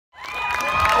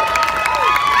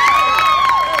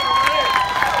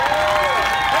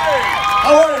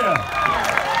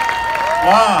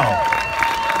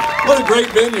a great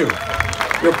venue.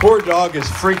 Your poor dog is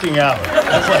freaking out.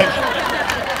 That's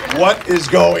like, what is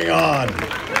going on?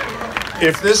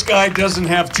 If this guy doesn't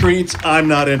have treats, I'm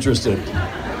not interested.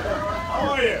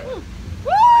 How are you?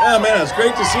 Yeah, man, it's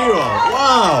great to see you all.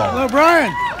 Wow. Hello,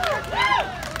 Bryan.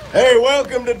 Hey,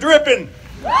 welcome to Drippin'. Is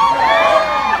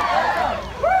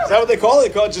that what they call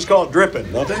it? They just call it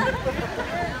Drippin', don't they?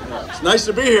 It's nice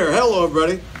to be here. Hello,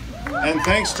 everybody. And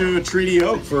thanks to Treaty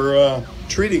Oak for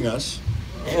treating us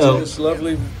to this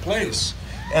lovely place.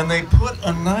 And they put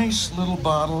a nice little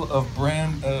bottle of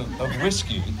of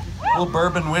whiskey, a little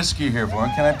bourbon whiskey here for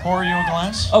me. Can I pour you a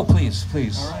glass? Oh, please,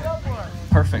 please. All right.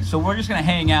 Perfect. So we're just going to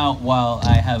hang out while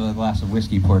I have a glass of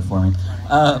whiskey poured for me.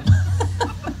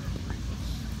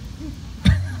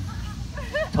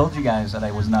 Told you guys that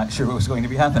I was not sure what was going to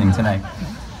be happening tonight.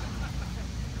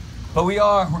 But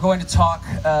we're going to talk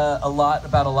a lot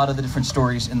about a lot of the different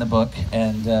stories in the book,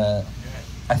 and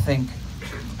I think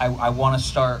I want to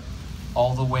start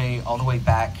all the way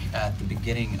back at the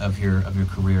beginning of your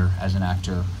career as an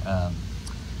actor.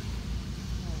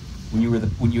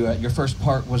 When your first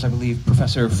part was, I believe,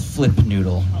 Professor Flip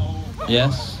Noodle. Oh,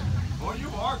 yes. Boy, you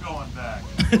are going back.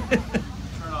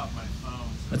 Turn off my phone.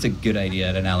 That's a good idea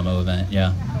at an Alamo event.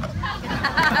 Yeah.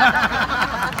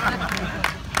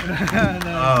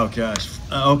 Oh gosh.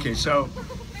 Okay, so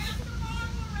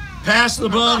pass the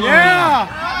bun. Yeah.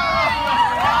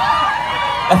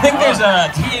 I think there's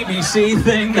a TABC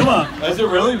thing. Come on. Is it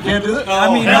really? You can't do that?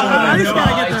 I mean, I just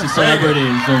gotta get to this.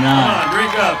 celebrities or Come not. on,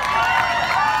 drink up.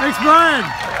 Thanks, Bryan.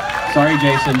 Sorry,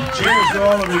 Jason. Cheers to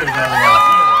all of you, by the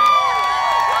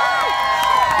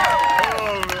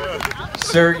way.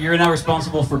 Sir, you're now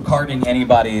responsible for carding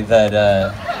anybody that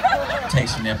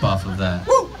takes a nip off of that.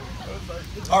 Woo!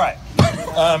 All right.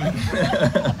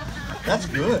 That's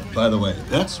good, by the way.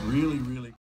 That's really, really